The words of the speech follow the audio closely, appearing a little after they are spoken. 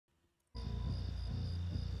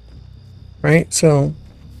Right? So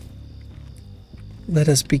let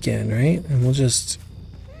us begin, right? And we'll just...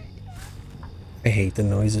 I hate the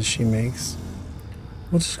noises she makes.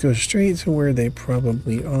 We'll just go straight to where they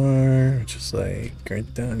probably are. Just like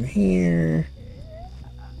right down here.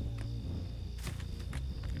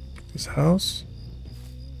 This house?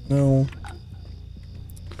 No.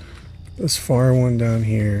 This far one down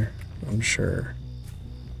here, I'm sure.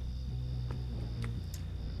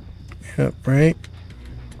 Yep, right?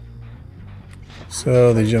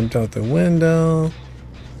 So they jumped out the window.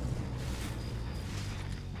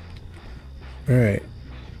 Alright.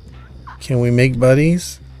 Can we make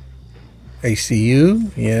buddies? I see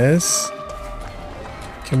you. Yes.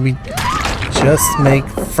 Can we just make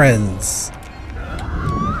friends?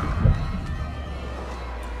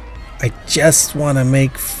 I just want to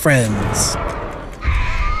make friends.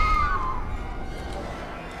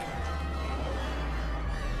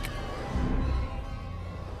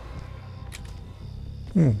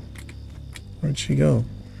 Where'd she go?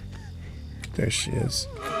 There she is.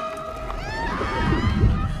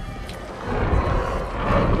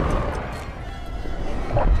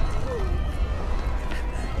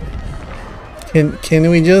 Can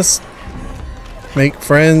we just make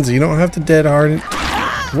friends? You don't have to dead hard.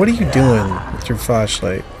 What are you doing with your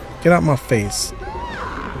flashlight? Get out my face.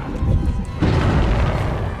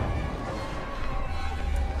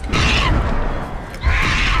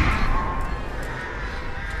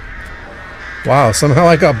 Wow, somehow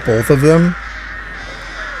I got both of them.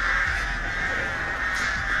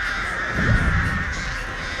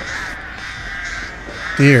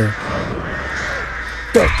 Dear.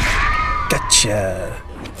 Go. Gotcha.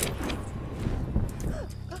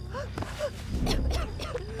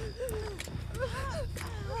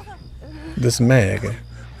 This Meg.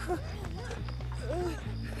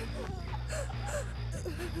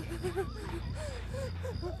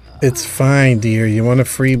 It's fine, dear. You want a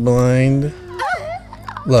free blind?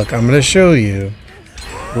 Look, I'm gonna show you.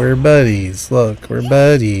 We're buddies. Look, we're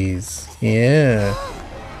buddies. Yeah.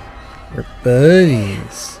 We're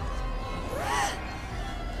buddies.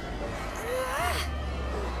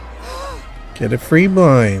 Get a free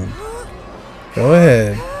blind. Go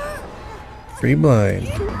ahead. Free blind.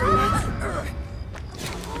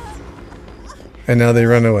 And now they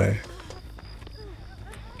run away.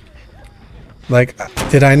 Like,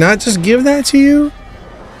 did I not just give that to you?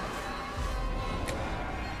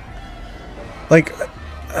 Like,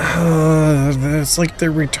 it's like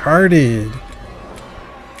they're retarded.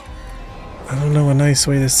 I don't know a nice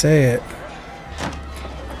way to say it.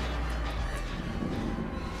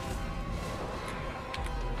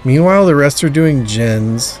 Meanwhile, the rest are doing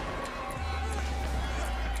gens.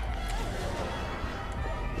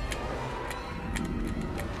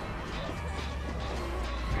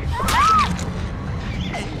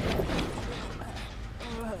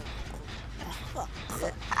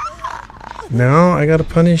 Now I gotta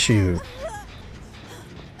punish you.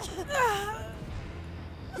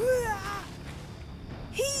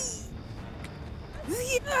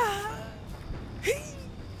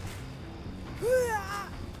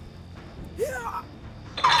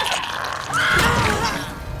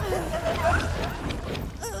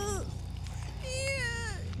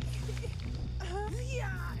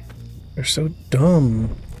 They're so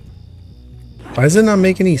dumb. Why does it not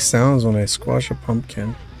make any sounds when I squash a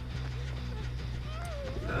pumpkin?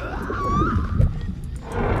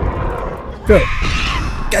 Go.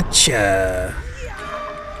 Gotcha.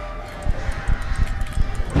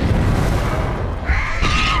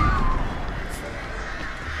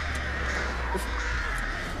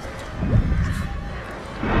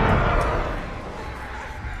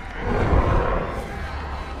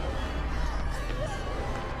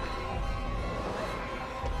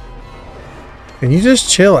 Can you just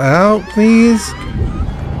chill out, please?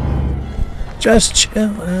 Just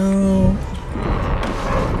chill out.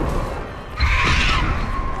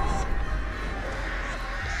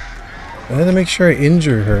 I had to make sure I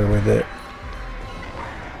injure her with it.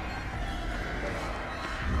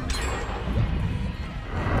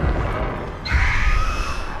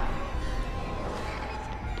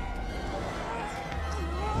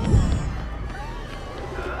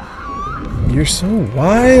 You're so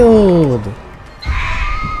wild.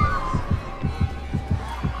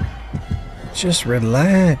 Just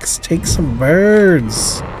relax. Take some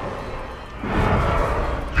birds.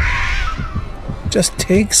 Just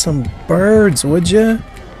take some birds, would ya?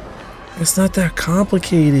 It's not that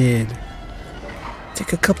complicated.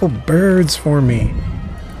 Take a couple birds for me.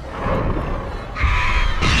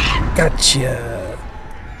 Gotcha.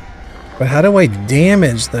 But how do I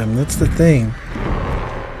damage them? That's the thing.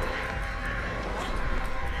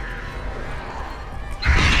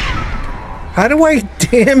 How do I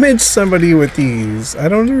damage somebody with these? I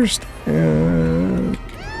don't understand.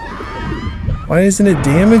 Why isn't it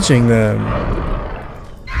damaging them?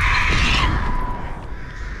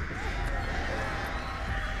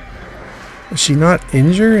 Is she not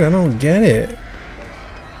injured? I don't get it.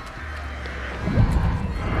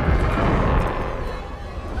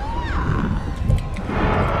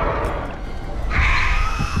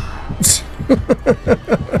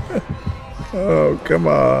 Oh, come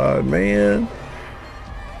on, man.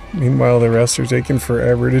 Meanwhile, the rest are taking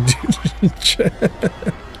forever to do the chat.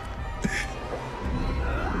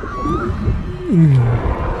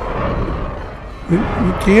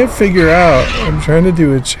 You can't figure out. I'm trying to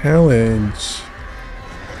do a challenge.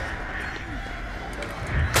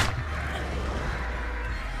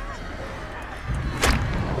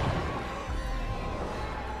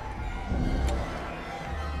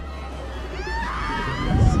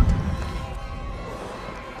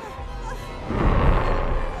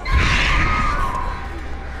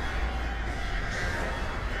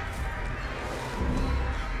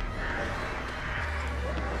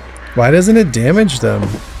 Why doesn't it damage them?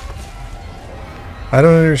 I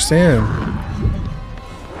don't understand.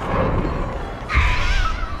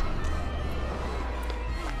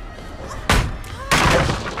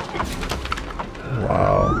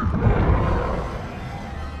 Wow.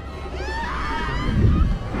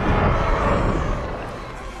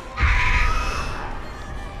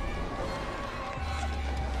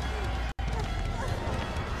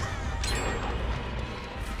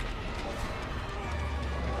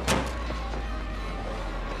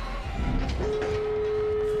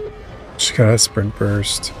 She got a sprint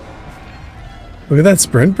burst. Look at that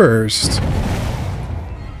sprint burst.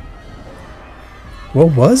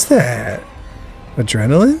 What was that?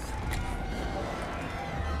 Adrenaline?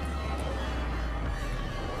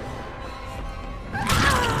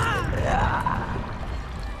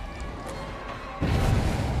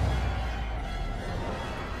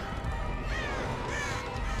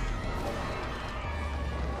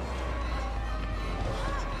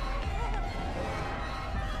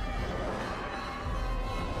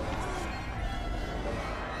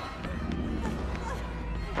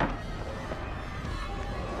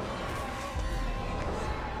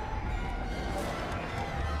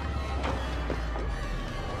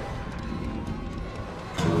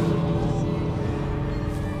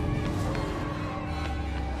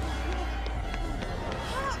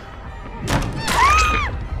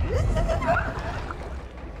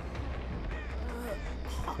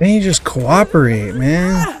 Can't you just cooperate,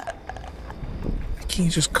 man? Why can't you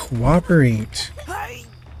just cooperate?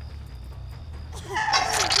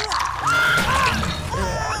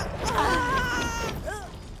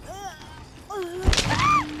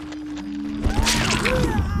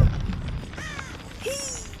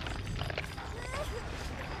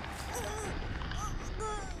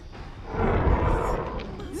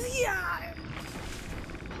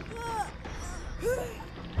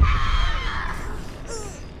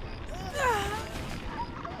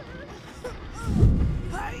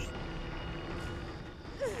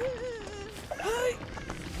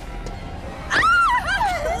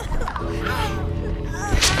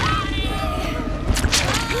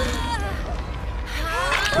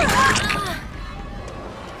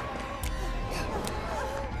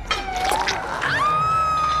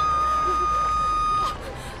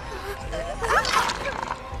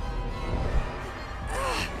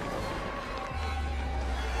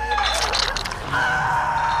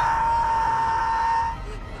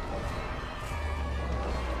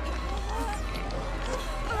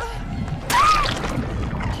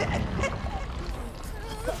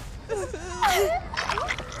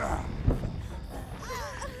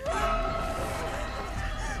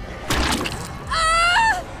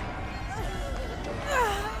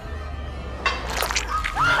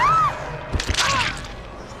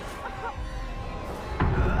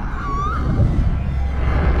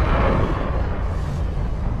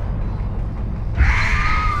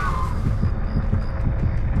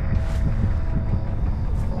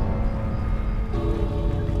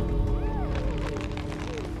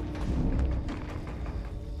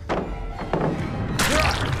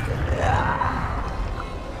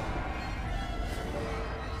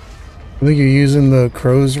 I think you're using the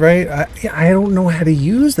crows right. I don't know how to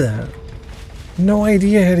use them. No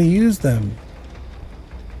idea how to use them.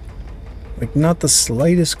 Like, not the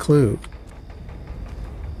slightest clue.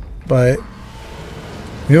 But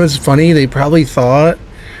you know what's funny? They probably thought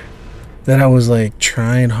that I was like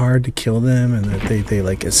trying hard to kill them and that they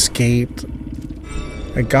like escaped.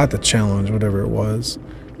 I got the challenge, whatever it was.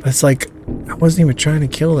 But it's like, I wasn't even trying to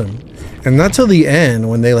kill them. And not till the end,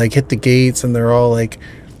 when they like hit the gates and they're all like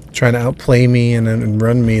trying to outplay me and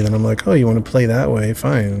run me, then I'm like, oh, you want to play that way?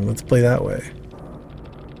 Fine, let's play that way.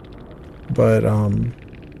 But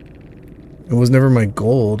it was never my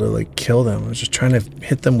goal to like kill them. I was just trying to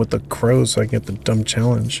hit them with the crows so I can get the dumb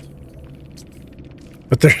challenge.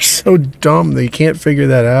 But they're so dumb, they can't figure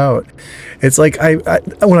that out. It's like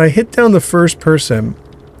when I hit down the first person,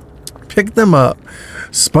 picked them up,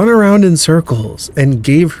 spun around in circles, and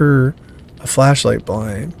gave her a flashlight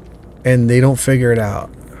blind, and they don't figure it out.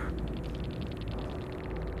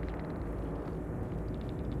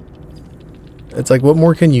 It's like, what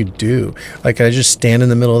more can you do? Like, I just stand in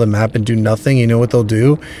the middle of the map and do nothing? You know what they'll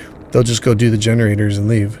do? They'll just go do the generators and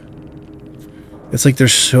leave. It's like they're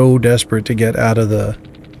so desperate to get out of the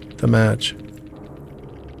match.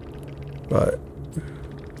 But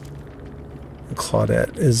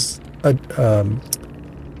Claudette is a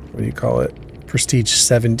what do you call it? Prestige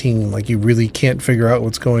 17. Like, you really can't figure out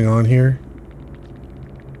what's going on here.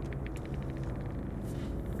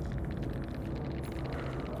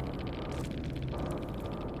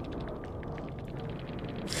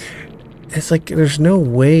 It's like there's no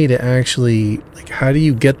way to actually, like, how do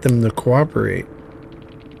you get them to cooperate?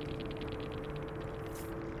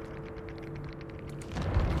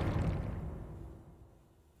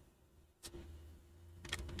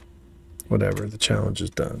 Whatever, the challenge is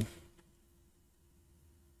done.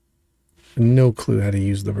 No clue how to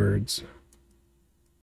use the birds.